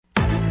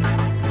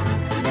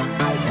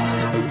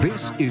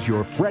This is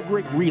your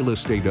Frederick Real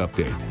Estate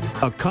Update,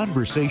 a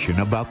conversation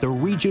about the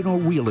regional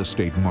real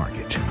estate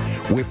market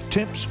with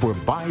tips for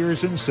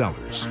buyers and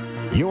sellers.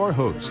 Your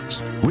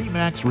hosts,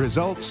 RE/MAX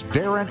Results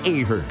Darren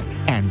Ahern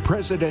and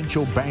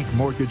Presidential Bank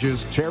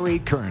Mortgages Terry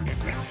Kernan.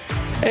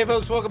 Hey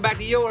folks, welcome back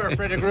to your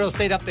Frederick Real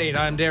Estate Update.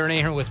 I'm Darren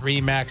Ahern with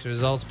RE/MAX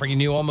Results, bringing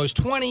you almost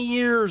 20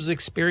 years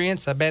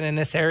experience. I've been in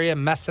this area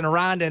messing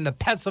around in the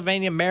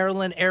Pennsylvania,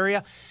 Maryland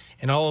area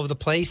and all over the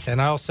place. And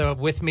I also have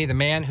with me the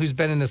man who's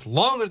been in this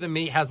longer than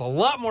me, has a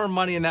lot more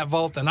money in that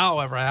vault than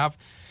I'll ever have,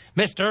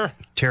 Mr.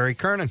 Terry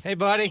Kernan. Hey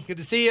buddy, good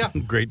to see you.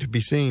 Great to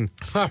be seen.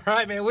 All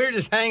right, man, we were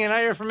just hanging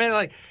out here for a minute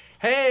like,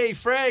 hey,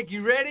 Frank,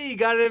 you ready? You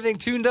got everything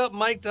tuned up,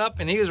 mic'd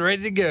up, and he was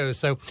ready to go.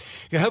 So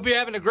I hope you're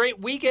having a great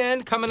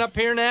weekend coming up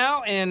here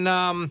now. And,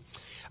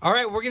 all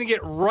right, we're going to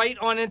get right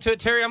on into it,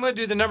 Terry. I'm going to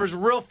do the numbers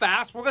real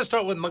fast. We're going to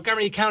start with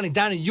Montgomery County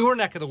down in your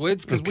neck of the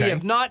woods because we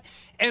have not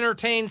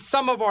entertained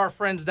some of our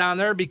friends down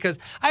there because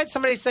I had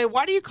somebody say,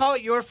 why do you call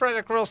it your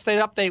Frederick Real Estate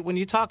Update when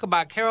you talk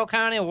about Carroll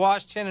County and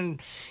Washington and,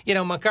 you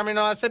know, Montgomery and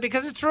all that stuff?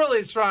 Because it's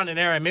really the surrounding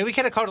area. I mean, we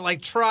could have called it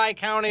like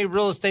Tri-County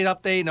Real Estate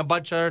Update and a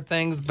bunch of other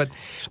things, but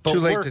too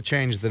late to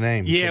change the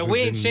name. Yeah,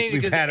 we ain't changed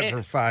it. We've had it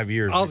for 5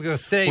 years. I was going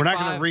to say we're not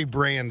going to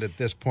rebrand at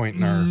this point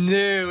in our...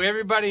 No,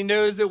 everybody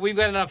knows that we've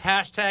got enough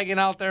hashtagging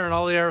out there and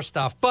all the other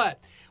stuff.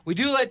 But we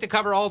do like to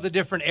cover all the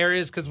different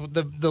areas because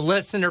the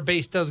listener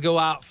base does go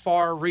out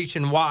far, reach,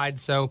 and wide.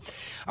 So,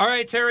 all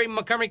right, Terry,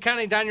 Montgomery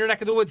County, down your neck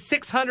of the woods,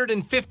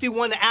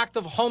 651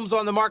 active homes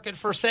on the market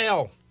for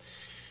sale.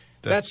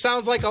 That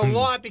sounds like a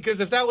lot because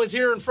if that was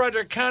here in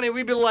Frederick County,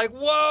 we'd be like,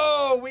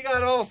 whoa, we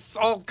got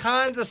all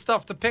kinds of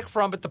stuff to pick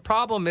from. But the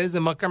problem is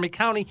in Montgomery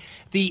County,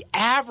 the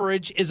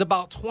average is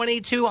about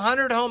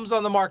 2,200 homes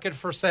on the market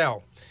for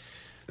sale.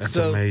 That's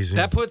amazing.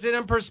 That puts it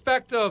in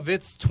perspective.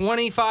 It's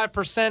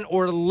 25%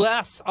 or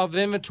less of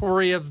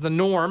inventory of the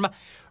norm.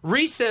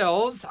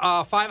 Resales,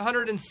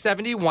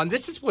 571.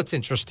 This is what's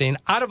interesting.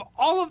 Out of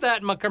all of that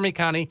in Montgomery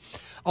County,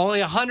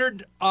 only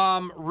 100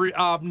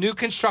 new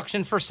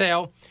construction for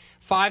sale,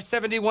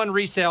 571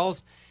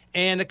 resales.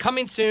 And the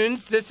coming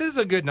soons, this is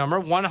a good number,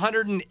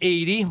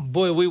 180.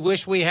 Boy, we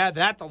wish we had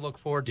that to look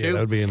forward to. Yeah, that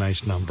would be a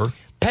nice number.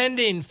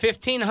 Pending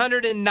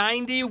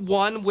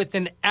 1,591 with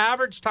an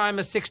average time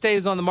of 6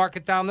 days on the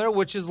market down there,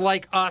 which is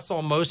like us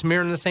almost,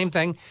 mirroring the same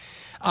thing.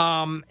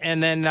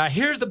 And then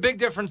here's the big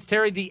difference,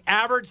 Terry. The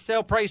average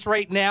sale price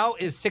right now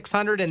is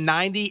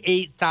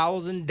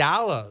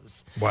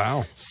 $698,000.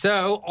 Wow.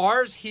 So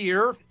ours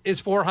here is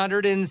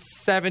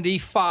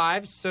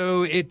 $475.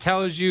 So it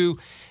tells you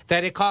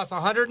that it costs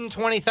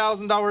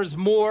 $120,000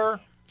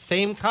 more.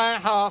 Same kind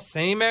of house,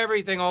 same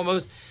everything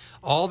almost.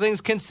 All things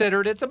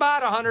considered, it's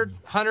about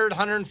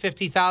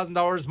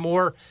 $150,000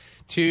 more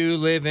to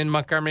live in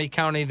Montgomery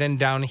County than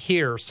down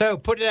here. So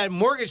put it at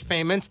mortgage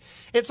payments,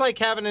 it's like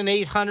having an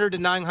 $800 to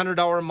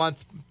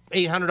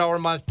 $900 a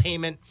month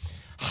payment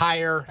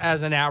higher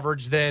as an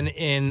average than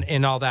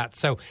in all that.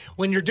 So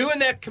when you're doing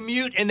that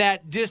commute and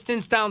that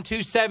distance down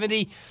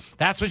 270,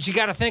 that's what you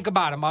got to think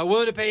about. Am I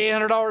willing to pay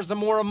 $800 or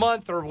more a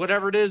month or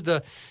whatever it is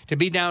to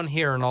be down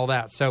here and all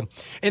that? So,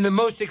 and the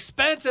most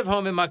expensive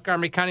home in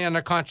Montgomery County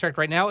under contract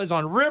right now is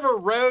on River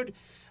Road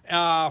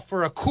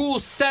for a cool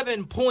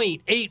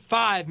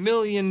 $7.85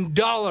 million.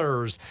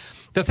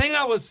 The thing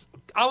I was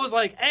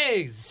like,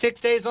 hey,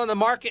 6 days on the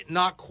market?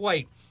 Not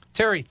quite.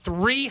 Terry,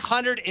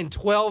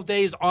 312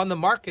 days on the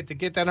market to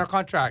get that under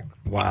contract.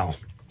 Wow.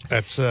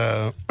 That's,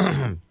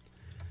 and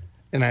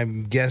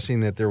I'm guessing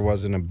that there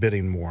wasn't a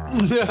bidding war on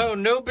it.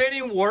 No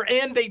bidding war,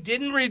 and they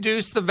didn't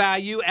reduce the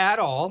value at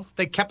all.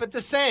 They kept it the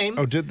same.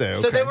 Oh, did they? Okay.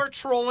 So they were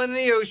trolling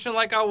the ocean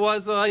like I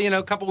was,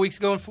 a couple weeks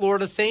ago in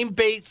Florida. Same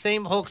bait,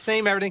 same hook,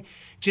 same everything.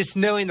 Just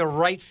knowing the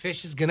right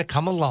fish is going to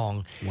come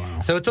along. Wow.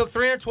 So it took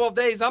 312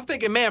 days. I'm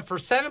thinking, man, for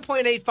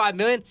 $7.85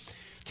 million,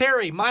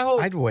 Terry, my whole...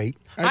 I'd wait.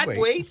 I'd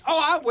wait. Oh,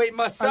 I'd wait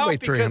myself. I'd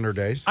wait 300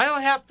 days. I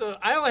only have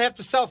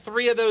to sell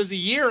 3 of those a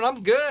year, and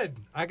I'm good.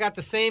 I got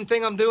the same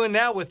thing I'm doing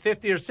now with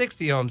 50 or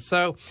 60 homes.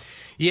 So,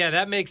 yeah,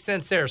 that makes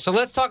sense there. So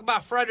let's talk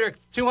about Frederick.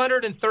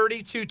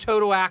 232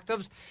 total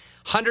actives,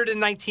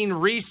 119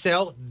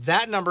 resale.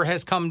 That number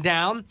has come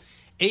down.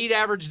 8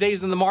 average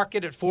days in the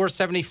market at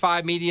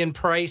 $475 median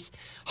price,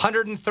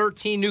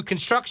 113 new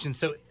construction.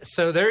 So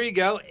there you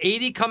go,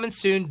 80 coming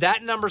soon.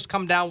 That number's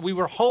come down. We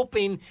were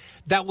hoping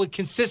that would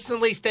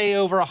consistently stay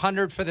over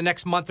 100 for the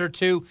next month or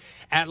two,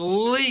 at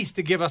least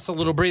to give us a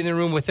little breathing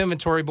room with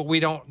inventory, but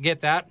we don't get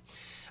that.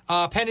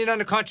 Pending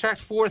under contract,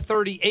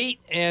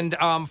 438 and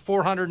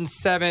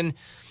 407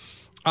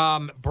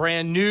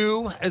 brand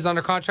new is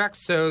under contract.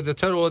 So the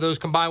total of those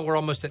combined, we're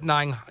almost at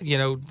 9,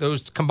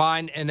 those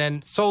combined. And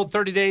then sold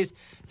 30 days,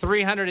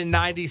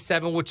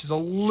 397, which is a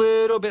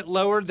little bit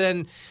lower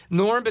than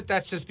norm, but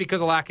that's just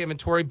because of lack of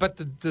inventory.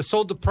 But the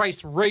sold to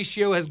price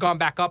ratio has gone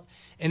back up,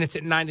 and it's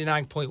at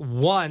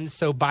 99.1.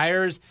 So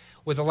buyers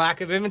with a lack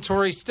of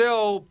inventory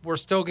we're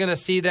still going to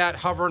see that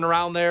hovering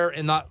around there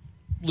and not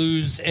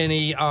lose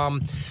any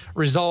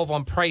resolve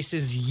on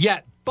prices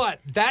yet. But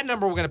that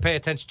number we're going to pay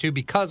attention to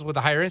because with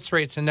the higher interest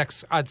rates in the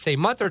next, I'd say,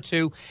 month or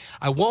two,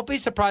 I won't be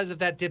surprised if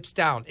that dips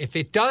down. If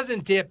it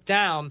doesn't dip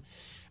down,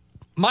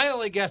 my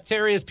only guess,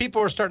 Terry, is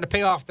people are starting to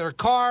pay off their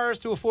cars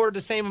to afford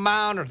the same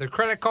amount, or their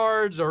credit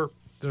cards, or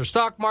their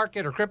stock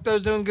market, or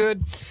crypto's doing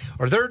good,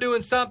 or they're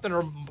doing something,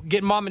 or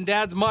getting mom and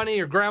dad's money,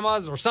 or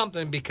grandma's, or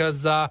something,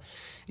 because, that's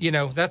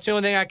the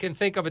only thing I can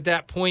think of at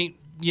that point,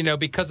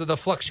 because of the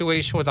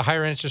fluctuation with the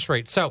higher interest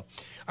rate. So,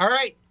 all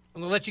right,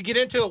 I'm going to let you get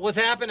into it. What's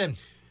happening?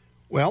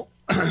 Well,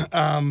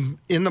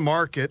 in the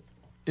market,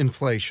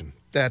 inflation,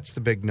 that's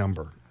the big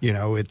number.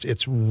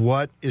 It's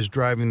what is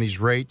driving these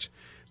rates.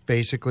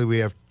 Basically, we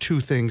have two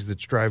things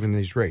that's driving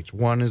these rates.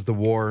 One is the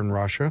war in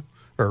Russia,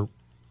 or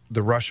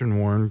the Russian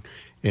war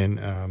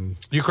in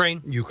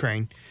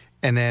Ukraine.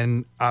 And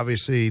then,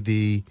 obviously,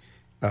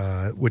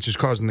 which is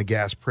causing the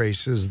gas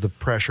prices, the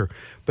pressure.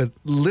 But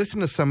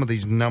listen to some of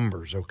these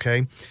numbers,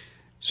 okay?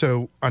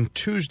 So on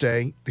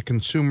Tuesday, the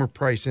Consumer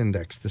Price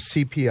Index, the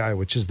CPI,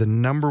 which is the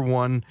number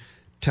one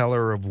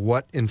teller of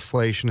what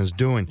inflation is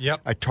doing.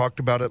 Yep. I talked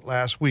about it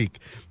last week,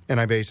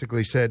 and I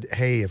basically said,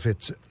 hey, if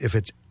it's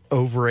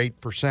over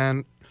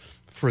 8%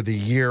 for the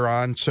year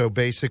on, so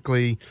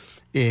basically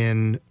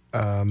in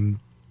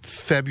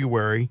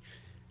February,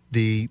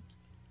 the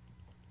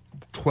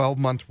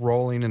 12-month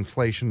rolling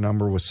inflation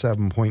number was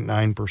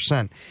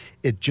 7.9%.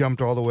 It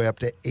jumped all the way up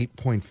to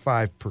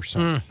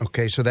 8.5%.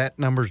 Okay, so that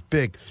number's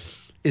big.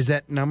 Is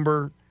that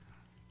number...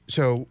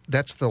 So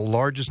that's the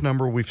largest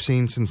number we've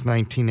seen since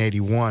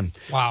 1981.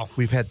 Wow.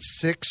 We've had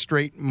 6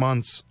 straight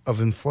months of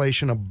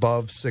inflation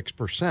above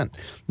 6%.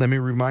 Let me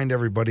remind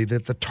everybody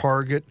that the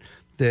target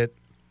that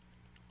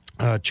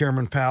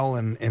Chairman Powell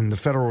and the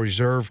Federal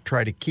Reserve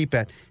try to keep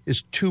at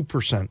is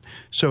 2%.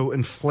 So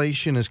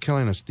inflation is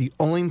killing us. The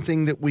only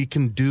thing that we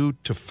can do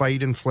to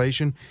fight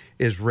inflation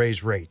is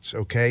raise rates,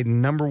 okay?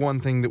 Number one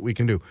thing that we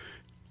can do.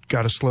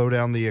 Got to slow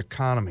down the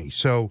economy.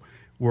 So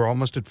we're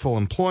almost at full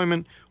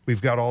employment.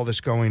 We've got all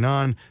this going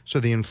on. So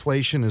the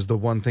inflation is the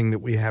one thing that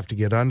we have to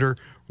get under.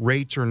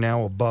 Rates are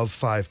now above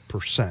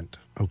 5%,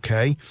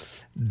 okay?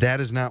 That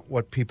is not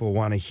what people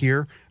want to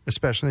hear,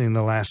 especially in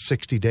the last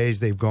 60 days.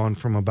 They've gone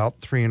from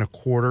about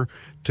 3.25%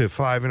 to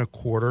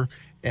 5.25%,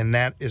 and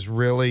that is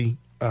really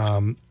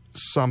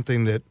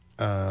something that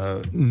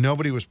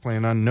nobody was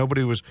planning on,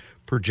 nobody was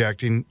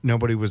projecting,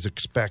 nobody was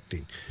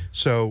expecting.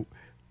 So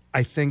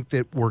I think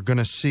that we're going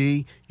to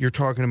see, you're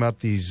talking about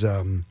these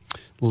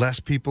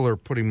less people are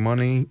putting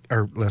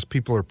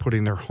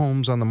their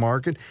homes on the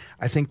market.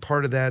 I think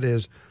part of that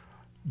is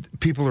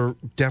people are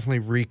definitely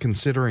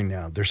reconsidering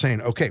now. They're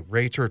saying, okay,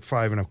 rates are at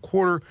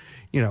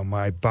 5.25%.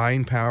 My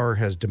buying power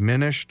has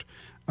diminished.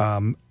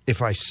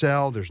 If I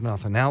sell, there's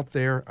nothing out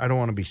there. I don't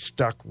want to be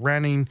stuck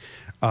renting.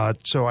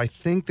 So I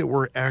think that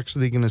we're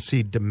actually going to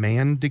see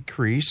demand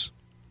decrease.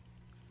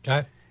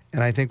 Okay.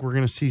 And I think we're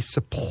going to see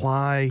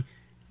supply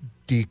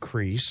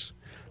decrease.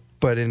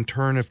 But in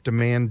turn, if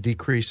demand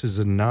decreases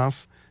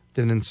enough,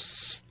 then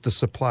the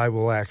supply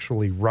will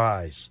actually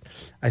rise.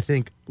 I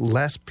think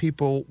less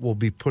people will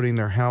be putting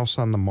their house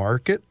on the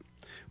market,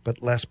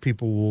 but less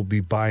people will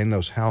be buying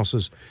those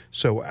houses,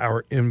 so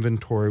our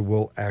inventory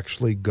will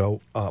actually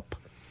go up.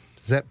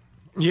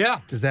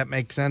 Does that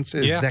make sense?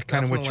 Is that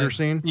kind of what you're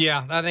seeing?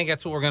 Yeah, I think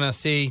that's what we're going to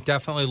see,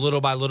 definitely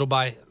little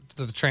by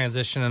the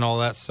transition and all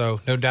that,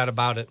 so no doubt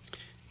about it.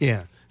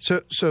 Yeah.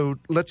 So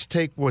let's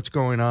take what's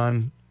going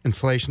on.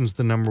 Inflation's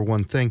the number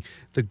one thing.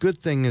 The good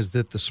thing is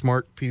that the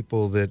smart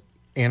people that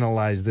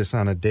analyze this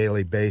on a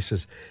daily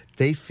basis,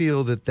 they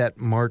feel that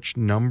March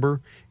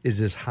number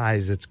is as high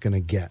as it's going to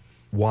get.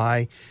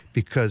 Why?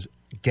 Because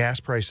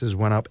gas prices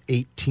went up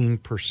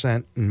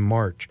 18% in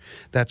March.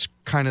 That's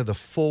kind of the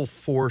full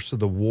force of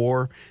the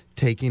war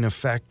taking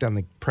effect on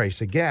the price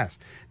of gas.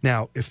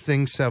 Now, if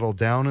things settle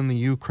down in the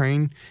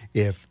Ukraine,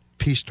 if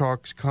peace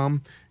talks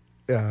come,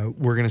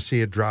 we're going to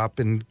see a drop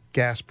in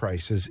gas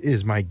prices,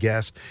 is my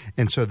guess.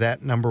 And so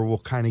that number will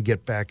kind of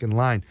get back in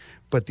line.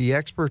 But the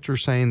experts are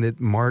saying that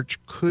March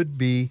could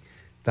be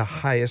the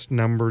highest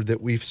number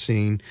that we've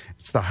seen.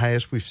 It's the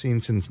highest we've seen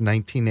since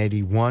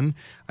 1981.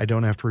 I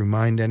don't have to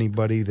remind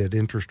anybody that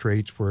interest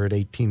rates were at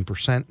 18%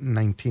 in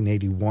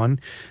 1981.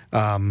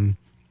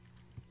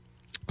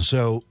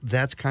 So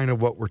that's kind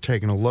of what we're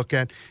taking a look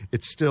at.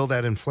 It's still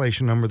that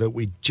inflation number that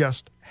we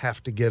just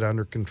have to get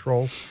under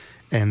control,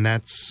 and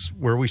that's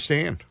where we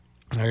stand.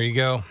 There you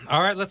go.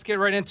 All right, let's get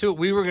right into it.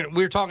 We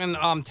were talking,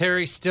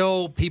 Terry,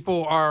 still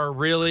people are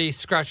really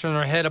scratching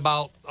their head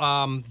about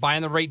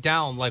buying the rate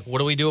down. Like, what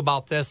do we do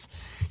about this?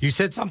 You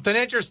said something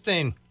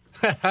interesting.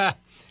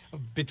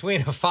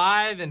 Between a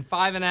 5 and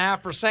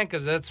 5.5%,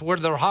 because that's where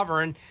they're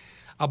hovering,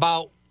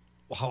 about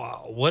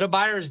what do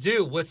buyers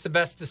do? What's the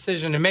best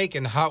decision to make,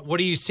 and what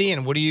are you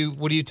seeing? What do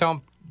you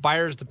tell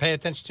buyers to pay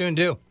attention to and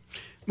do?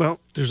 Well,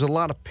 there's a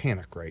lot of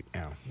panic right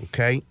now,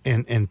 okay?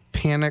 And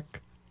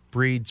panic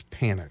breeds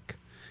panic.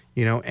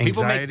 Anxiety.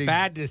 People make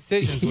bad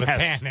decisions with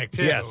panic,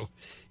 too.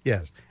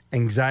 Yes.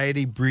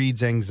 Anxiety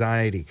breeds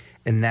anxiety,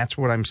 and that's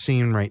what I'm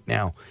seeing right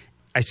now.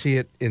 I see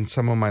it in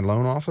some of my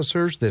loan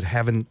officers that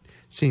haven't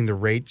seen the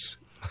rates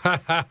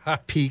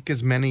peak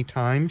as many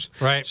times.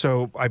 Right.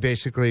 So I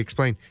basically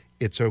explained,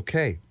 it's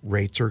okay.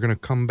 Rates are going to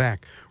come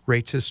back.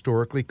 Rates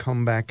historically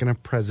come back in a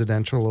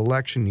presidential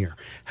election year.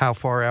 How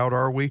far out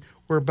are we?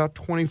 We're about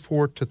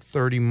 24 to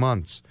 30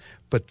 months.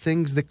 But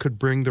things that could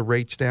bring the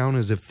rates down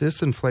is if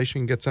this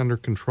inflation gets under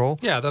control.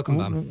 Yeah, they'll come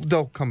down.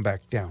 They'll come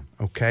back down,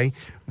 okay?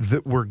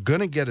 We're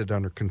going to get it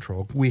under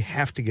control. We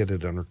have to get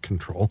it under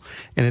control,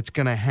 and it's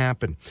going to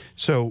happen.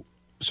 So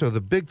the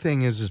big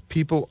thing is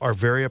people are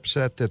very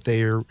upset that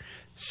they are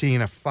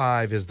seeing a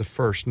 5 as the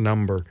first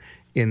number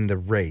in the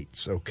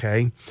rates,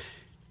 okay?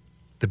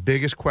 The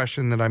biggest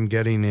question that I'm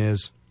getting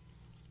is,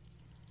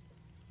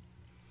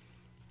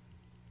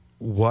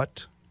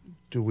 what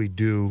do we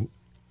do?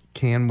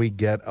 Can we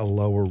get a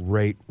lower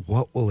rate?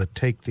 What will it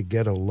take to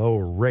get a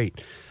lower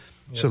rate?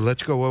 Yep. So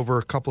let's go over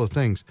a couple of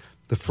things.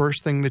 The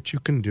first thing that you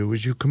can do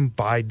is you can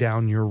buy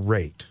down your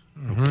rate,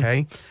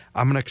 okay?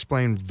 I'm going to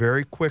explain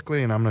very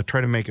quickly, and I'm going to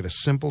try to make it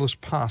as simple as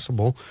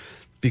possible,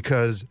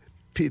 because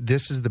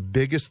this is the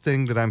biggest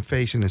thing that I'm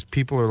facing is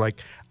people are like,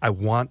 I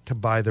want to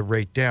buy the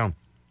rate down.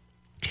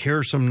 Here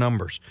are some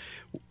numbers.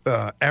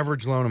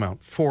 Average loan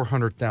amount,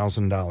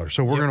 $400,000.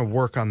 So we're going to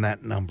work on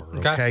that number,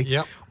 okay?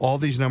 Yep. All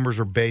these numbers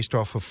are based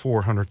off of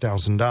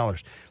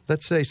 $400,000.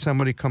 Let's say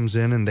somebody comes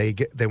in and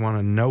they want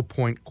a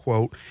no-point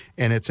quote,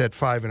 and it's at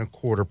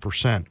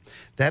 5.25%.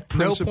 That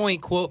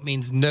no-point quote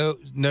means no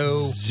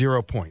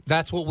 0 points.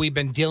 That's what we've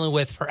been dealing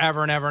with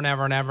forever and ever and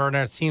ever and ever, and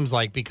it seems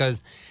like,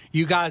 because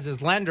you guys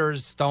as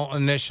lenders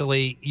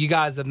you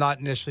guys have not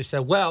initially said,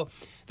 well,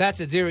 that's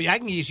at 0. I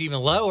can get you even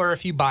lower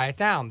if you buy it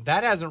down.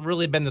 That hasn't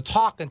really been the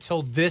talk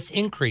until this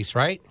increase,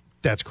 right?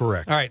 That's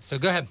correct. All right, so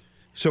go ahead.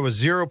 So a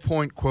 0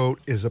 point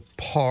quote is a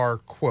par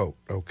quote,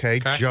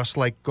 okay? Just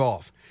like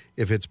golf.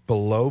 If it's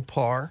below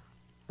par,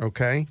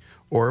 okay,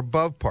 or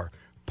above par.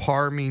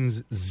 Par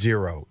means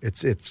 0.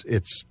 It's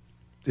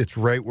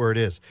right where it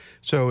is.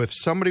 So if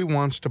somebody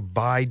wants to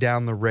buy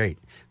down the rate,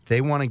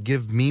 they want to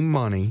give me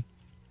money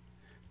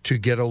to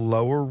get a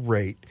lower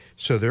rate,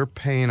 so they're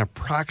paying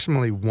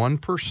approximately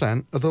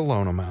 1% of the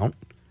loan amount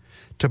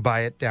to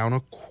buy it down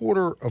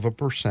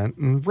 0.25%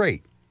 in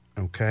rate,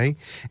 okay?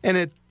 And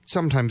it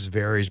sometimes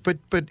varies, but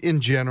in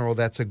general,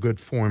 that's a good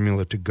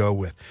formula to go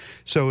with.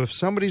 So if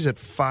somebody's at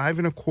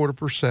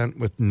 5.25%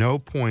 with no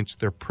points,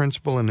 their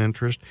principal and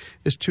interest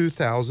is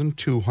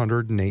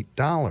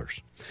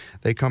 $2,208.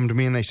 They come to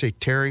me and they say,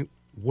 Terry,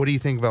 what do you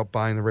think about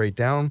buying the rate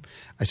down?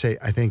 I say,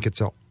 I think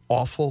it's an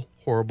awful,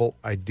 horrible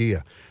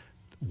idea.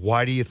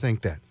 Why do you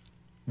think that?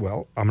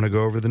 Well, I'm going to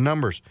go over the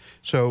numbers.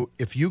 So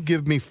if you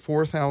give me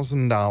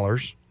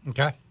 $4,000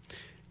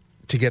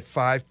 to get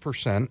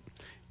 5%,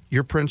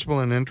 your principal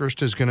and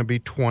interest is going to be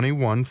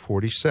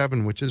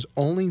 $21.47, which is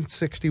only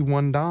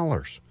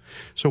 $61.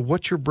 So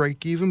what's your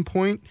break-even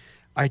point?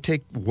 I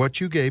take what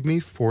you gave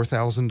me,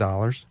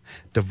 $4,000,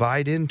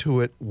 divide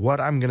into it what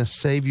I'm going to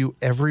save you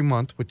every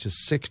month, which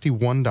is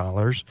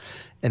 $61,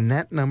 and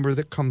that number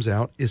that comes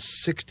out is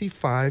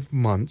 65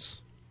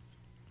 months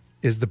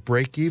is the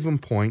break-even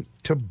point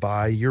to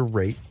buy your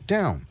rate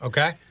down.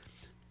 Okay.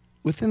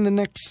 Within the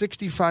next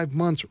 65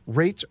 months,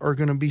 rates are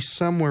going to be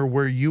somewhere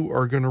where you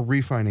are going to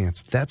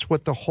refinance. That's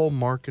what the whole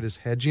market is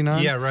hedging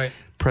on. Yeah, right.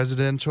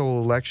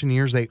 Presidential election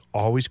years, they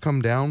always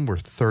come down. We're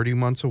 30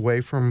 months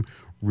away from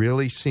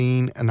really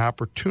seeing an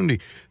opportunity.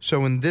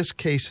 So in this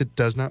case, it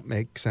does not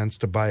make sense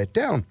to buy it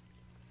down.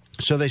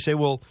 So they say,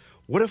 well,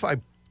 what if I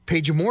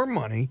paid you more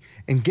money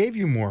and gave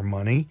you more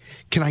money?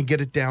 Can I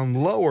get it down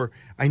lower?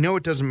 I know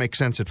it doesn't make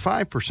sense at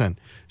 5%.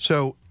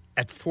 So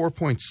at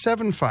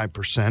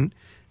 4.75%,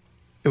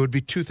 it would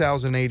be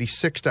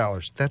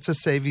 $2,086. That's a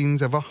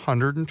savings of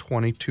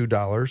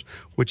 $122,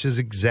 which is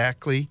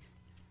exactly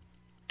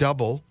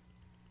double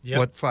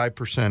what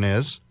 5%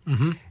 is.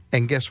 Mm-hmm.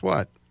 And guess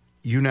what?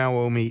 You now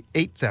owe me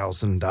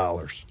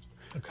 $8,000.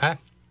 Okay.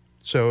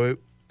 So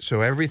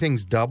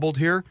everything's doubled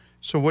here.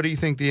 So what do you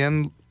think the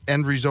end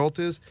result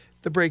is?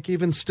 The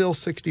break-even's still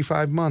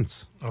 65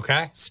 months.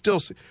 Okay. Still,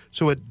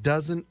 so it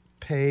doesn't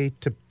pay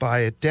to buy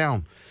it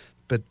down.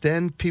 But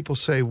then people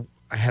say,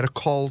 I had a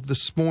call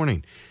this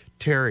morning,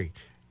 Terry,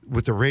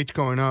 with the rates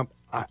going up,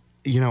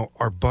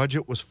 our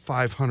budget was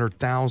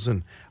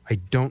 $500,000. I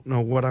don't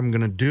know what I'm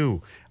going to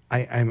do.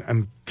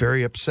 I'm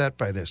very upset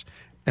by this.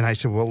 And I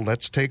said, well,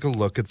 let's take a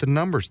look at the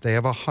numbers. They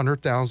have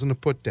 $100,000 to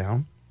put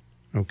down.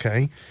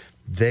 Okay,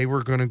 they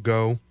were going to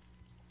go.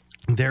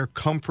 Their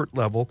comfort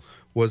level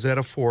was at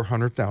a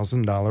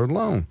 $400,000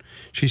 loan.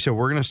 She said,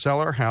 we're going to sell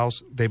our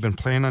house. They've been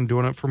planning on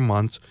doing it for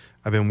months.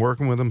 I've been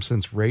working with them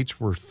since rates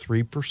were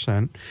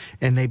 3%.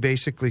 And they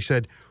basically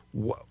said,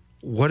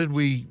 what did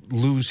we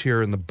lose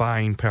here in the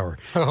buying power?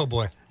 Oh,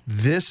 boy.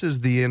 This is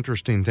the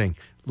interesting thing.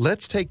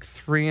 Let's take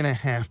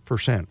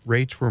 3.5%.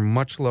 Rates were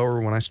much lower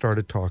when I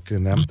started talking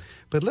to them.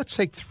 But let's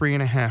take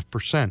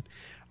 3.5%.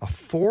 A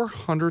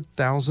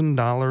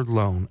 $400,000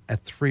 loan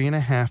at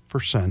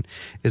 3.5%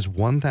 is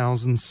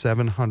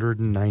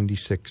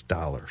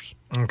 $1,796.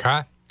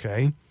 Okay.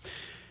 Okay.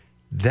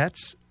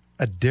 That's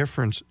a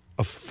difference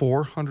of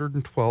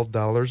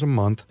 $412 a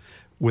month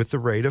with a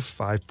rate of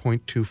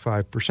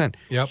 5.25%.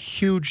 Yep.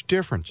 Huge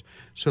difference.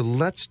 So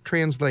let's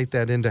translate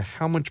that into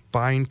how much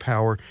buying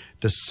power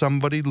does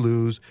somebody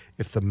lose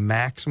if the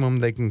maximum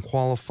they can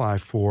qualify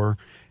for,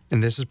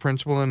 and this is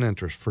principal and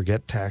interest,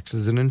 forget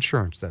taxes and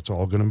insurance, that's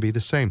all going to be the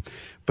same.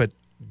 But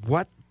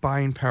what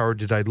buying power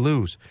did I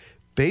lose?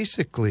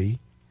 Basically,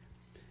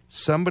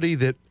 somebody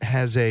that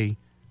has a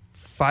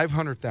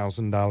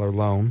 $500,000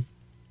 loan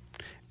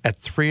at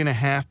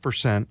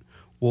 3.5%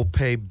 will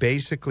pay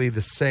basically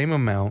the same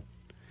amount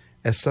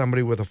as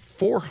somebody with a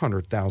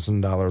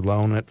 $400,000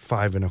 loan at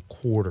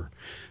 5.25%.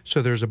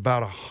 So there's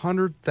about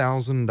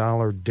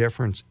 $100,000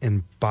 difference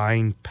in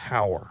buying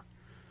power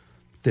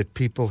that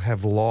people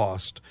have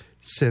lost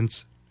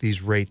since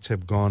these rates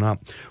have gone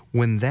up.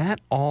 When that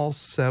all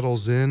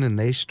settles in and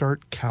they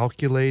start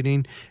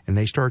calculating and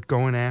they start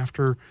going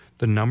after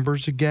the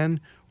numbers again,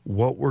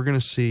 what we're going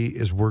to see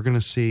is we're going to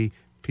see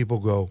people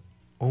go,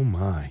 oh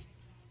my.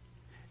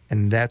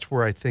 And that's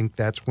where I think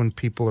that's when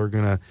people are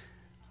going to,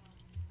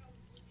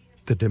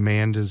 the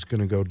demand is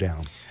going to go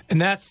down.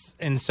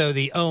 And so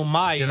the oh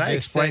my. Did I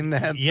explain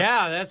that?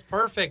 Yeah, that's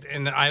perfect.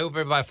 And I hope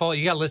everybody follow.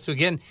 You got to listen to it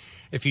again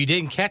if you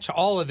didn't catch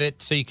all of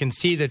it, so you can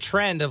see the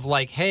trend of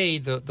like, hey,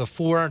 the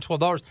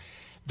 $412.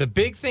 The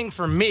big thing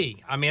for me,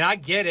 I mean, I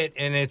get it,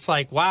 and it's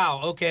like,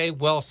 wow, okay,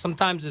 well,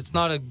 sometimes it's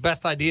not a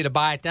best idea to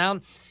buy it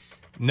down.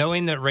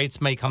 Knowing that rates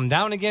may come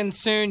down again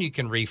soon, you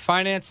can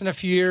refinance in a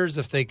few years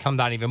if they come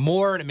down even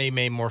more, and it may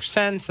make more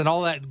sense and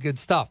all that good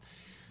stuff.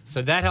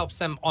 So that helps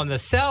them. On the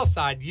sell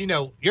side, you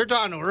know, you're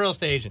talking to a real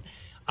estate agent.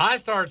 I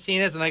start seeing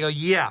this, and I go,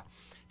 yeah.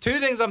 Two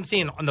things I'm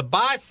seeing. On the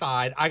buy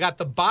side, I got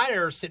the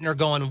buyer sitting there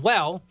going,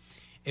 well,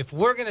 if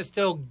we're going to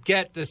still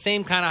get the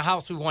same kind of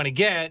house we want to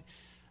get,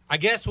 I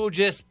guess we'll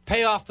just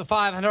pay off the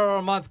 $500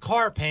 a month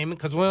car payment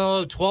because we'll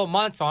owe 12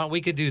 months on it.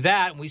 We could do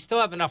that, and we still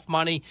have enough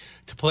money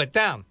to put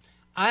down.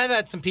 I've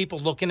had some people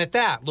looking at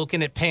that,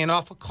 looking at paying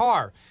off a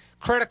car,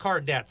 credit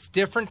card debts,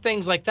 different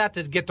things like that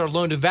to get their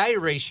loan-to-value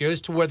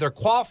ratios to where their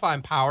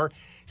qualifying power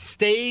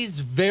stays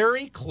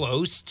very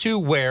close to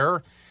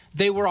where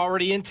they were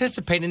already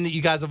anticipating that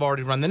you guys have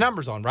already run the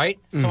numbers on, right?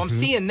 So I'm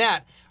seeing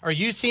that. Are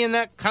you seeing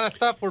that kind of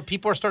stuff where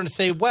people are starting to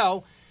say,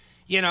 well,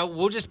 you know,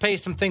 we'll just pay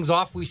some things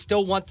off. We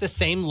still want the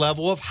same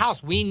level of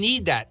house. We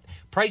need that.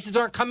 Prices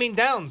aren't coming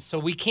down, so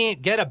we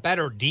can't get a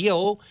better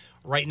deal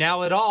right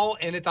now at all,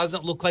 and it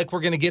doesn't look like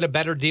we're going to get a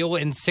better deal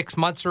in 6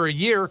 months or a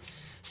year.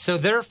 So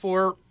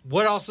therefore,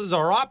 what else is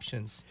our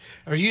options?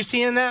 Are you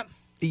seeing that?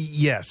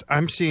 Yes,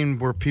 I'm seeing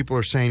where people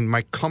are saying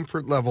my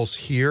comfort level's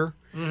here.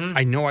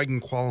 I know I can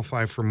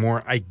qualify for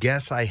more. I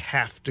guess I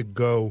have to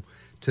go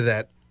to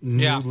that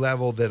new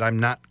level that I'm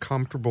not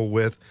comfortable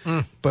with.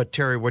 But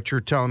Terry, what you're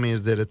telling me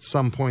is that at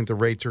some point the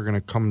rates are going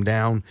to come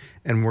down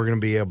and we're going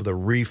to be able to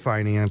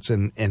refinance,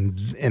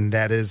 and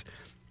that is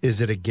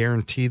it a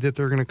guarantee that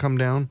they're going to come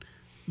down?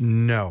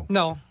 No.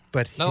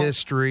 But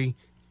history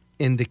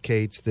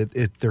indicates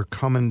that they're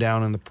coming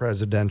down in the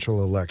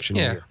presidential election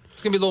year.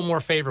 It's going to be a little more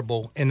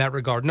favorable in that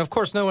regard. And, of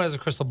course, no one has a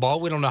crystal ball.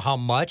 We don't know how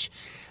much.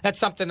 That's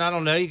something I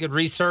don't know. You could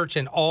research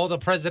in all the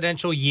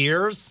presidential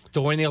years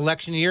during the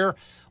election year.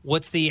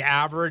 What's the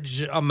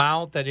average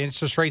amount that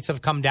interest rates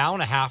have come down?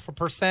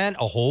 0.5%,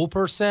 a whole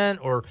percent?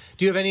 Or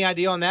do you have any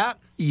idea on that?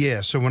 Yeah,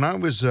 so when I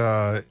was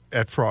at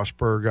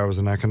Frostburg, I was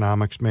an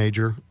economics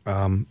major.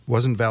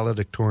 Wasn't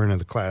valedictorian of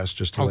the class,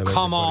 just to let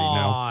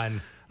everybody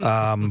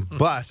know.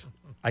 But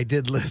I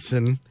did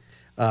listen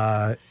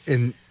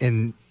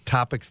in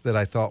topics that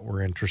I thought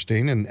were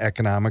interesting, and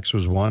economics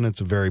was one.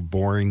 It's a very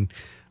boring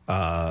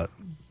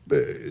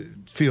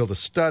field of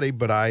study,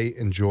 but I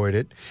enjoyed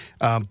it.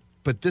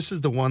 But this is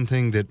the one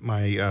thing that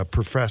my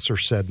professor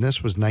said, and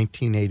this was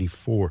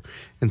 1984.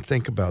 And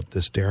think about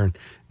this, Darren.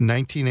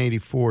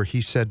 1984,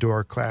 he said to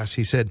our class,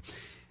 he said,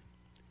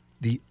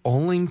 the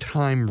only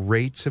time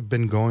rates have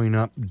been going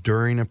up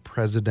during a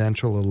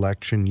presidential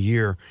election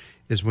year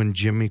is when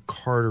Jimmy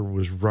Carter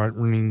was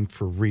running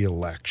for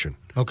re-election.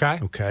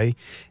 Okay?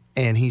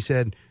 And he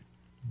said,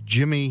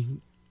 Jimmy,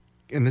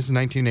 and this is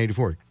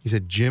 1984, he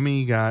said,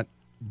 Jimmy got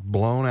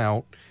blown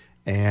out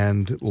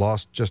and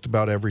lost just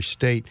about every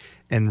state,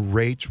 and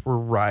rates were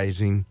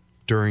rising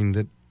during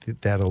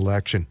that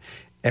election.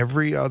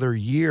 Every other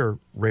year,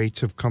 rates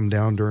have come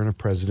down during a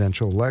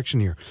presidential election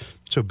year.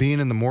 So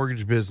being in the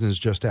mortgage business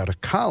just out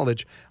of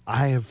college,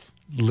 I have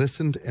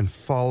listened and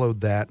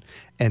followed that,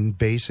 and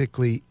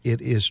basically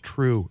it is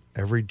true.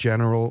 Every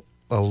general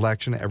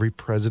election, every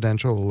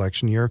presidential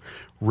election year,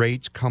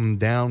 rates come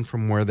down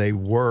from where they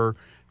were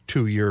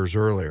 2 years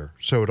earlier.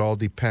 So it all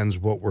depends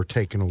what we're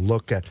taking a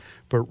look at,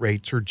 but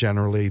rates are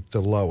generally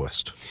the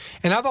lowest.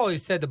 And I've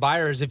always said to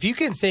buyers, if you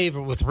can save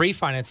with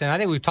refinancing, I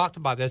think we've talked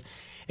about this,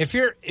 if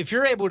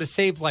you're able to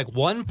save like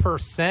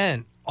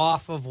 1%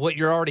 off of what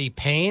you're already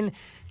paying,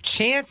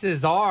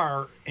 chances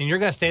are, and you're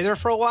going to stay there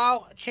for a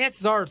while,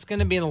 chances are it's going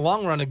to be in the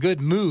long run a good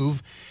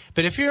move.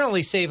 But if you're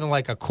only saving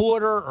like 1/4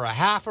 or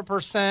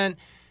 0.5%,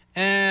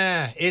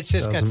 it's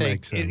just going to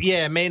take, sense.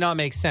 It may not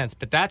make sense.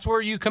 But that's where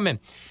you come in.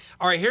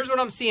 All right, here's what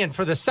I'm seeing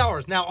for the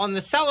sellers. Now, on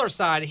the seller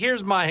side,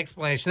 here's my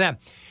explanation. Then,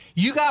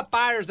 you got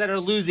buyers that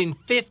are losing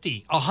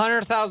 $50,000,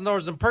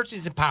 $100,000 in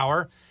purchasing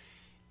power.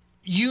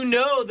 You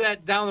know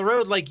that down the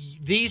road, like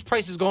these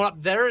prices going up,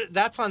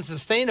 that's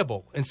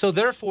unsustainable. And so,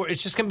 therefore,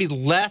 it's just going to be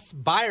less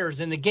buyers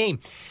in the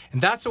game.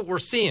 And that's what we're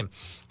seeing.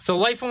 So,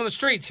 life on the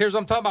streets, here's what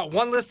I'm talking about.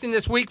 One listing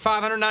this week,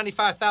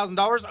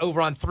 $595,000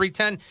 over on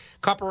 310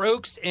 Copper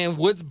Oaks and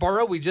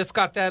Woodsboro. We just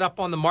got that up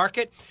on the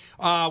market.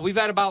 We've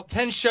had about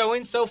 10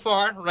 showings so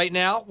far right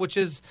now, which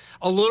is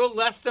a little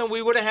less than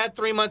we would have had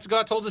 3 months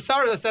ago. I told the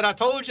sellers, I said, I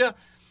told you,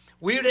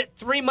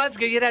 3 months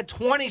ago, you'd had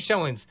 20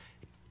 showings.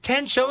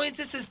 10 showings,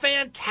 this is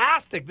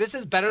fantastic. This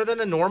is better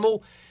than a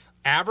normal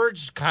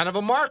average kind of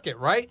a market,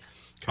 right?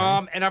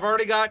 Okay. And I've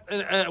already got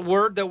a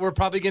word that we're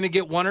probably going to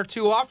get 1 or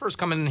 2 offers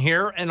coming in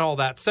here and all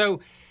that.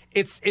 So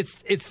it's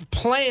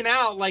playing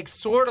out like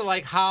sort of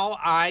like how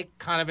I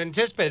kind of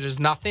anticipated. There's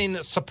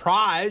nothing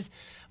surprise,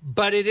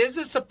 but it is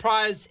a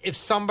surprise if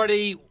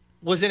somebody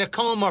was in a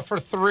coma for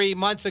 3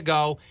 months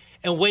ago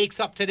and wakes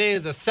up today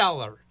as a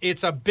seller.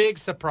 It's a big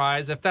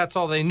surprise if that's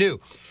all they knew.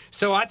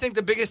 So I think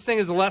the biggest thing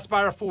is the less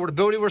buyer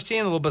affordability we're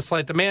seeing, a little bit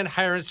slight demand,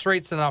 higher interest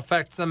rates, and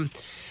affects them.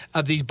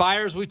 These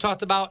buyers we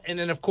talked about. And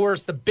then, of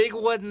course, the big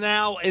one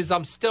now is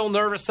I'm still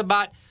nervous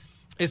about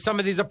is some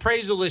of these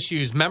appraisal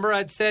issues. Remember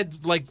I'd said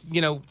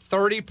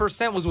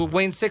 30% was what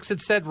Wayne Six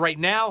had said. Right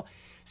now,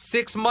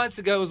 6 months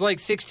ago, it was like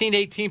 16,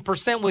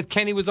 18% with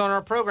Kenny was on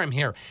our program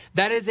here.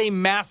 That is a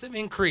massive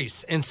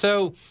increase. And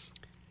so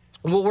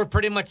what we're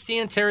pretty much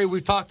seeing, Terry,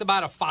 we've talked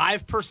about a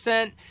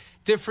 5%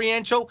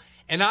 differential,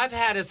 and I've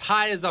had as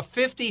high as a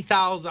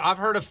 $50,000. I've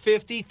heard of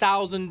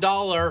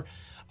 $50,000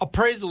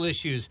 appraisal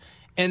issues,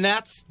 and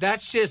that's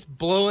just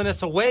blowing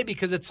us away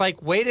because it's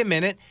like, wait a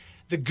minute.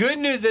 The good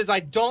news is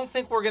I don't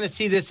think we're going to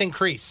see this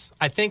increase.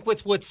 I think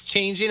with what's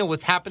changing and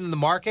what's happened in the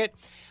market,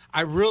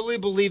 I really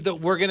believe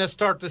that we're going to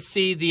start to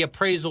see the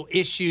appraisal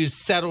issues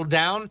settle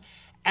down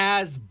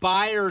as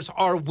buyers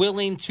are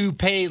willing to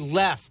pay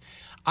less.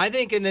 I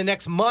think in the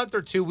next month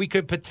or two, we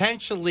could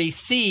potentially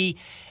see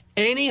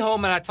any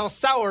home, and I tell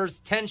sellers,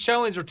 10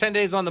 showings or 10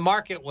 days on the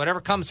market, whatever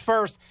comes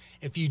first,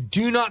 if you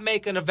do not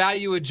make a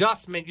value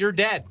adjustment, you're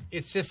dead.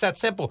 It's just that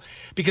simple.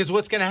 Because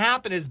what's going to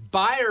happen is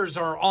buyers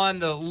are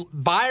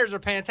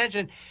paying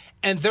attention,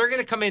 and they're going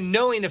to come in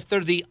knowing if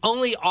they're the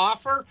only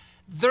offer,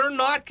 they're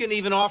not going to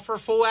even offer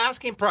full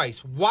asking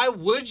price. Why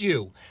would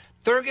you?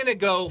 They're going to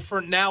go for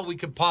now. We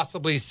could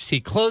possibly see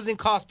closing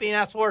costs being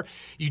asked for.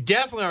 You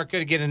definitely aren't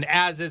going to get an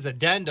as-is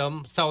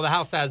addendum, sell the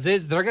house as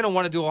is. They're going to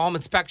want to do a home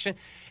inspection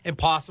and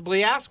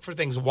possibly ask for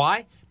things.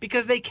 Why?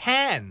 Because they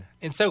can.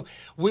 And so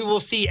we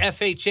will see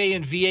FHA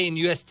and VA and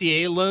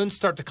USDA loans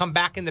start to come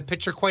back in the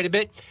picture quite a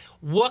bit.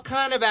 What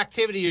kind of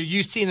activity are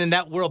you seeing in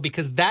that world?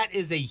 Because that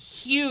is a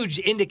huge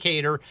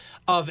indicator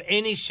of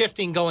any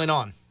shifting going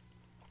on.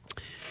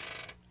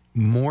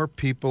 More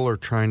people are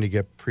trying to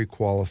get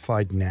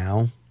pre-qualified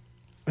now.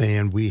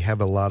 And we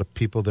have a lot of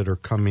people that are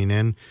coming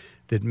in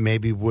that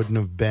maybe wouldn't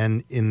have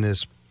been in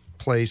this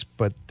place,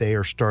 but they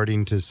are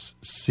starting to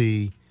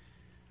see.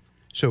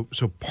 So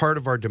part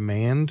of our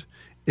demand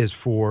is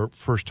for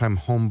first-time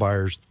home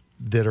buyers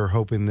that are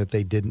hoping that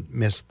they didn't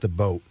miss the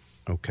boat,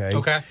 okay?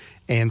 Okay.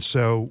 And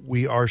so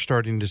we are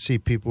starting to see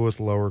people with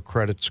lower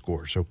credit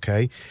scores,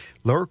 okay?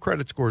 Lower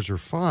credit scores are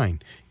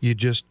fine. You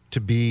just, to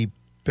be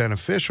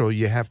beneficial,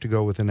 you have to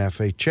go with an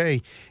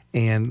FHA.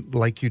 And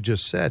like you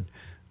just said,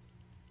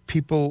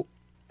 people,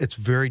 it's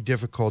very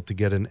difficult to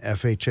get an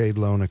FHA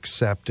loan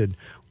accepted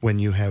when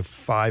you have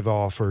 5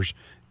 offers.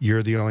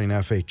 You're the only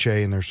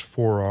FHA, and there's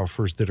 4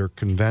 offers that are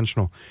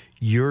conventional.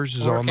 Yours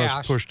is almost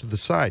cash. Pushed to the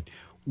side.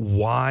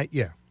 Why?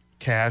 Yeah,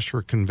 cash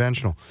or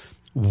conventional.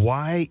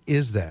 Why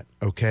is that?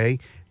 Okay,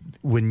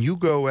 when you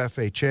go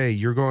FHA,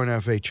 you're going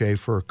FHA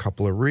for a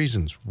couple of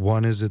reasons.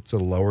 One is it's a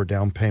lower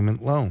down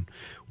payment loan.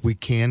 We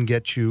can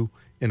get you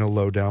in a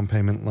low down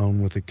payment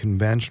loan with a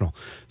conventional.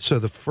 So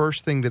the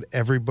first thing that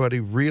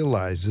everybody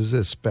realizes,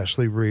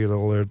 especially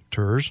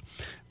realtors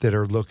that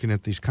are looking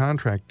at these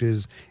contracts,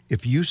 is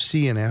if you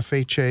see an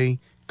FHA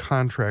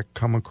contract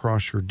come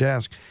across your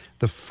desk,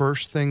 the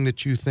first thing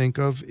that you think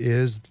of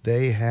is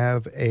they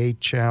have a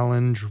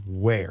challenge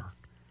where?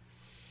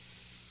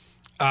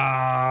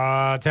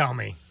 Tell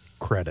me.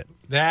 Credit.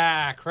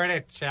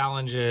 Credit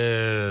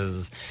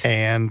challenges.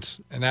 And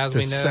as the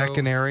we know,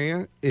 second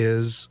area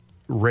is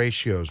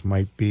ratios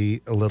might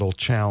be a little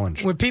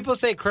challenged. When people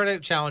say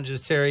credit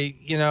challenges, Terry,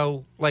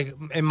 like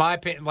in my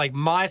opinion, like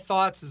my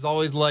thoughts is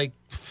always like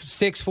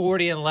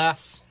 640 and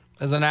less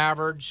as an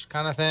average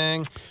kind of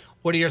thing.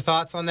 What are your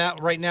thoughts on that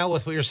right now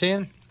with what you're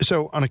seeing?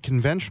 So on a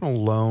conventional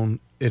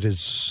loan, it is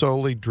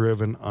solely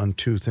driven on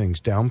 2 things,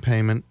 down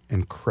payment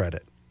and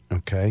credit,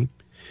 okay?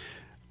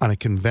 On a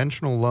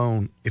conventional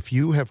loan, if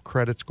you have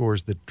credit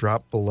scores that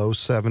drop below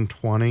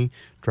 720,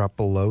 drop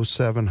below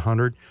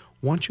 700,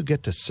 once you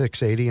get to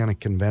 680 on a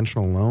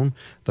conventional loan,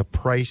 the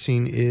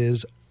pricing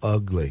is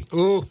ugly.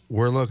 Ooh.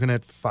 We're looking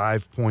at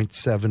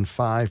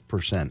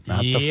 5.75%,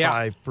 not the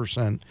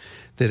 5%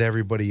 that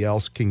everybody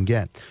else can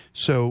get.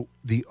 So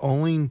the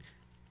only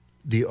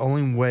the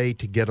only way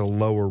to get a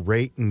lower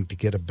rate and to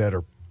get a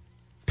better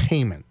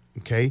payment,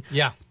 okay?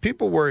 Yeah.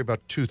 People worry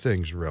about two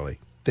things, really.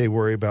 They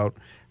worry about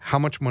how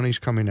much money's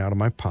coming out of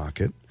my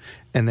pocket,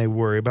 and they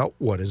worry about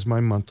what is my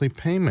monthly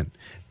payment.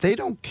 They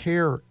don't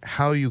care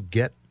how you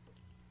get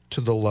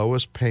to the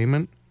lowest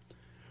payment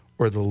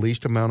or the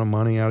least amount of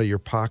money out of your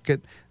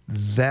pocket.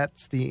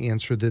 That's the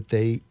answer that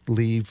they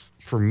leave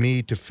for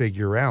me to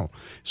figure out.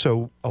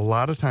 So a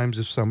lot of times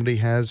if somebody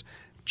has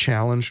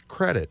challenged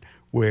credit,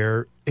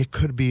 where it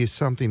could be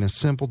something as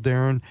simple,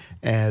 Darren,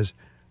 as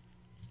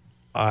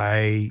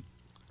my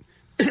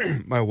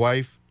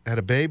wife had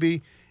a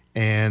baby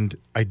and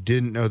I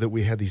didn't know that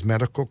we had these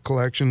medical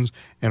collections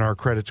and our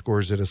credit score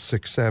is at a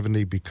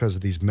 670 because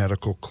of these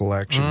medical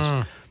collections.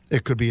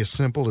 It could be as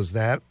simple as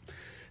that.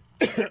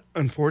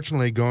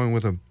 Unfortunately, going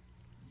with a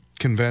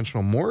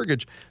conventional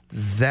mortgage,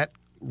 that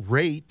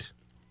rate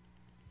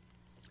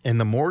and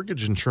the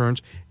mortgage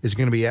insurance is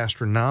going to be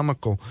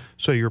astronomical,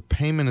 so your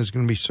payment is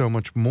going to be so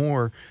much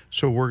more.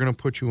 So we're going to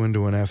put you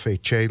into an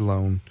FHA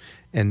loan,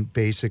 and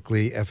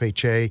basically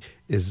FHA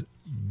is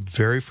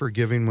very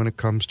forgiving when it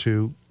comes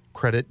to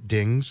credit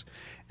dings,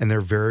 and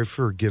they're very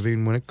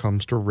forgiving when it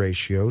comes to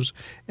ratios,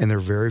 and they're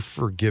very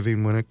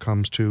forgiving when it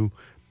comes to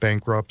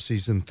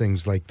bankruptcies and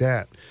things like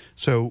that.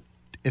 So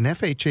an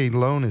FHA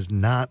loan is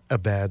not a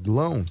bad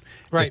loan.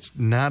 Right. It's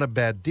not a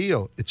bad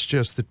deal. It's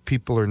just that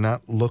people are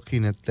not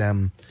looking at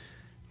them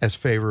as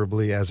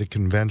favorably as a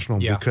conventional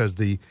because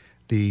the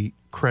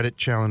credit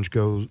challenge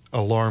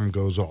alarm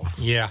goes off.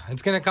 Yeah,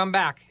 it's going to come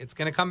back. It's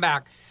going to come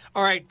back.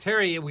 All right,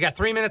 Terry, we got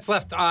 3 minutes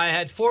left. I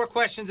had 4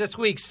 questions this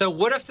week. So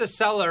what if the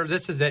seller,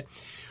 this is it,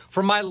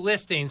 for my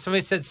listing,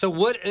 somebody said, so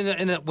what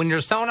when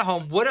you're selling a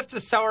home, what if the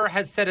seller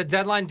had set a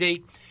deadline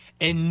date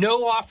and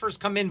no offers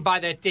come in by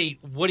that date?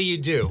 What do you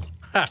do?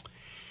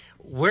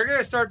 We're going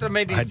to start to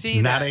maybe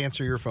see not that.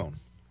 answer your phone.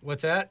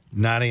 What's that?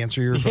 Not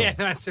answer your phone. Yeah,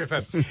 not answer your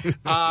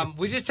phone.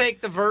 We just take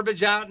the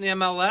verbiage out in the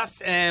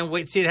MLS and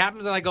wait, see it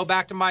happens, and I go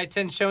back to my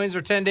 10 showings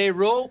or 10-day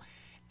rule,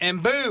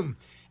 and boom.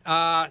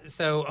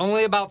 So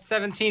only about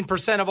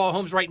 17% of all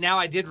homes right now,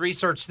 I did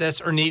research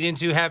this, are needing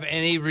to have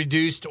any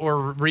reduced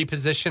or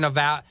reposition of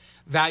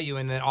value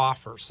in the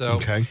offer. So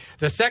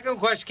The second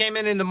question came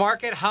in the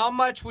market. How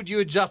much would you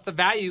adjust the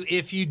value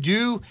if you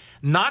do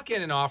not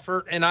get an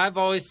offer? And I've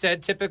always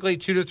said typically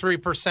 2 to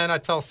 3%. I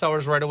tell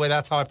sellers right away.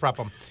 That's how I prep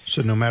them.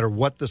 So no matter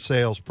what the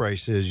sales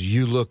price is,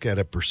 you look at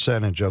a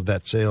percentage of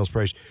that sales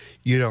price.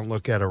 You don't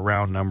look at a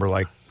round number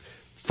like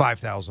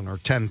 5,000 or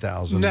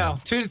 10,000. No,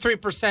 2 to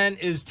 3%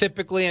 is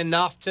typically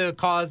enough to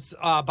cause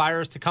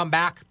buyers to come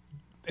back.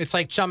 It's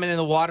like chumming in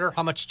the water.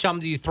 How much chum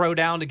do you throw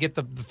down to get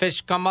the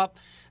fish come up?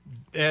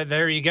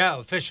 There you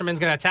go. Fisherman's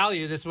going to tell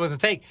you this was a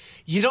take.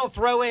 You don't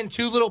throw in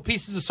 2 little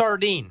pieces of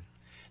sardine.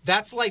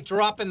 That's like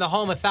dropping the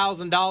home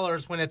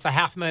 $1,000 when it's a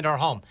 $500,000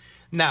 home.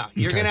 No,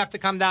 you're going to have to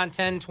come down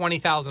 10,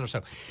 20,000 or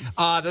so.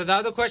 The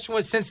other question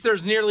was, since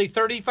there's nearly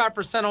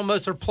 35%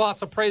 almost or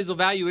plus appraisal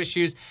value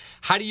issues,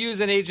 how do you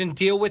as an agent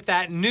deal with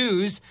that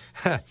news?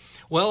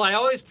 Well, I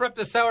always prep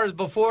the sellers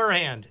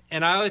beforehand,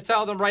 and I always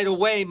tell them right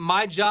away,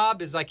 my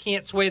job is I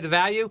can't sway the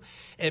value.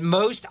 At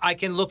most, I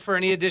can look for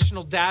any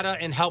additional data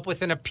and help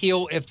with an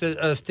appeal if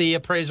the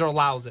appraiser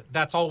allows it.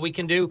 That's all we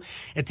can do.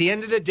 At the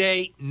end of the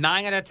day,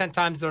 9 out of 10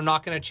 times they're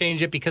not going to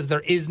change it because there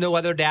is no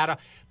other data,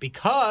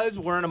 because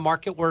we're in a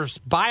market where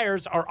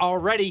buyers are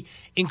already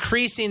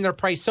increasing their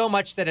price so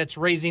much that it's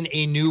raising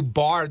a new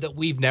bar that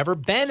we've never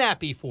been at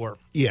before.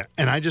 Yeah,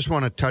 and I just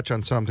want to touch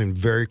on something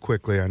very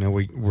quickly. I know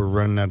we're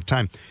running out of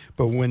time,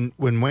 but when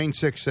Wayne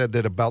Six said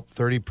that about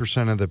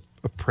 30% of the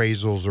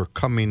appraisals are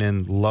coming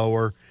in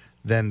lower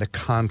than the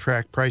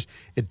contract price,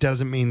 it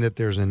doesn't mean that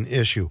there's an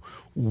issue.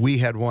 We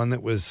had one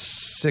that was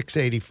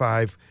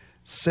 $685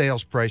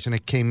 sales price, and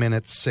it came in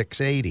at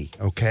 $680.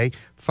 Okay,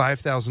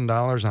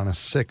 $5,000 on a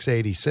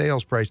 $680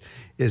 sales price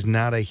is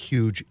not a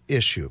huge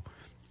issue.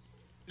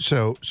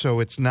 So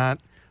it's not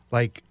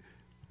like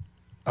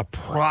a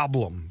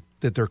problem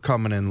that they're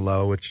coming in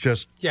low. It's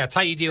just it's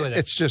how you deal with it.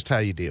 It's just how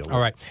you deal with it.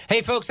 All right.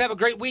 Hey, folks, have a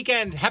great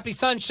weekend. Happy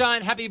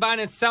sunshine. Happy buying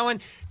and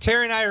selling.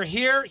 Terry and I are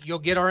here. You'll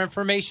get our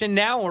information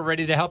now. We're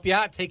ready to help you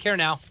out. Take care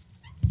now.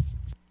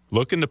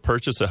 Looking to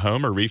purchase a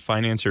home or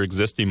refinance your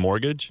existing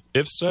mortgage?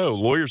 If so,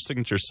 Lawyer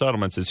Signature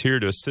Settlements is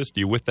here to assist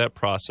you with that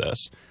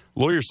process.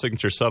 Lawyer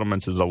Signature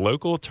Settlements is a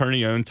local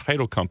attorney-owned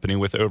title company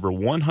with over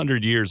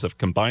 100 years of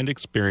combined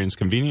experience,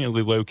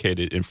 conveniently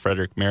located in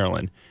Frederick,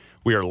 Maryland.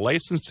 We are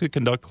licensed to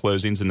conduct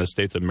closings in the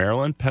states of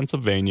Maryland,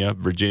 Pennsylvania,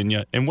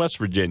 Virginia, and West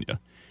Virginia.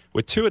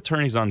 With 2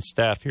 attorneys on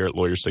staff here at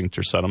Lawyer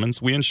Signature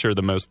Settlements, we ensure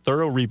the most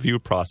thorough review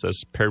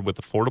process paired with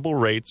affordable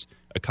rates,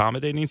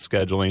 accommodating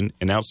scheduling,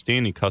 and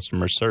outstanding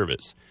customer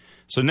service.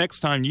 So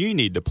next time you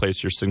need to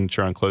place your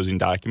signature on closing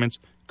documents,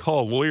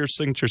 call Lawyer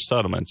Signature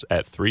Settlements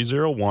at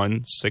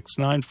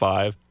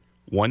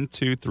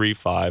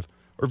 301-695-1235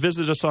 or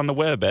visit us on the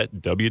web at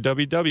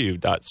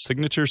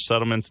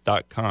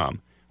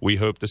www.signaturesettlements.com. We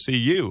hope to see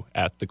you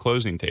at the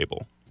closing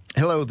table.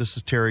 Hello, this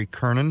is Terry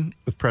Kernan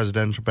with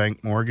Presidential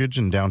Bank Mortgage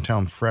in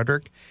downtown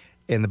Frederick.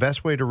 And the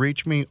best way to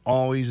reach me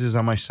always is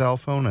on my cell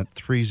phone at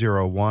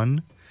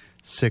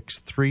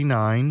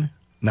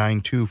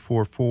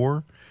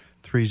 301-639-9244,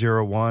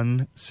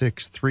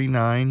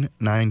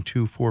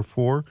 301-639-9244,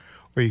 or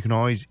you can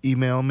always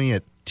email me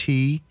at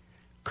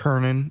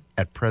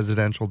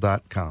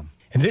tkernan@presidential.com.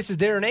 And this is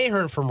Darren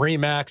Ahern from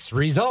RE/MAX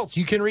Results.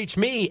 You can reach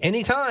me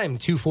anytime,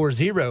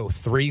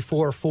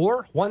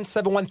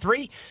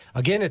 240-344-1713.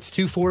 Again, it's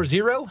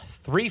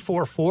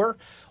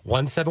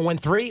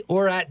 240-344-1713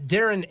 or at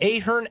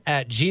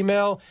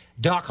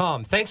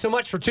darrenahern@gmail.com. Thanks so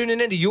much for tuning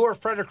in to your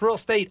Frederick Real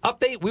Estate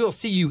Update. We will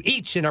see you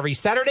each and every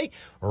Saturday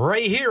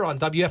right here on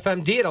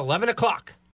WFMD at 11 o'clock.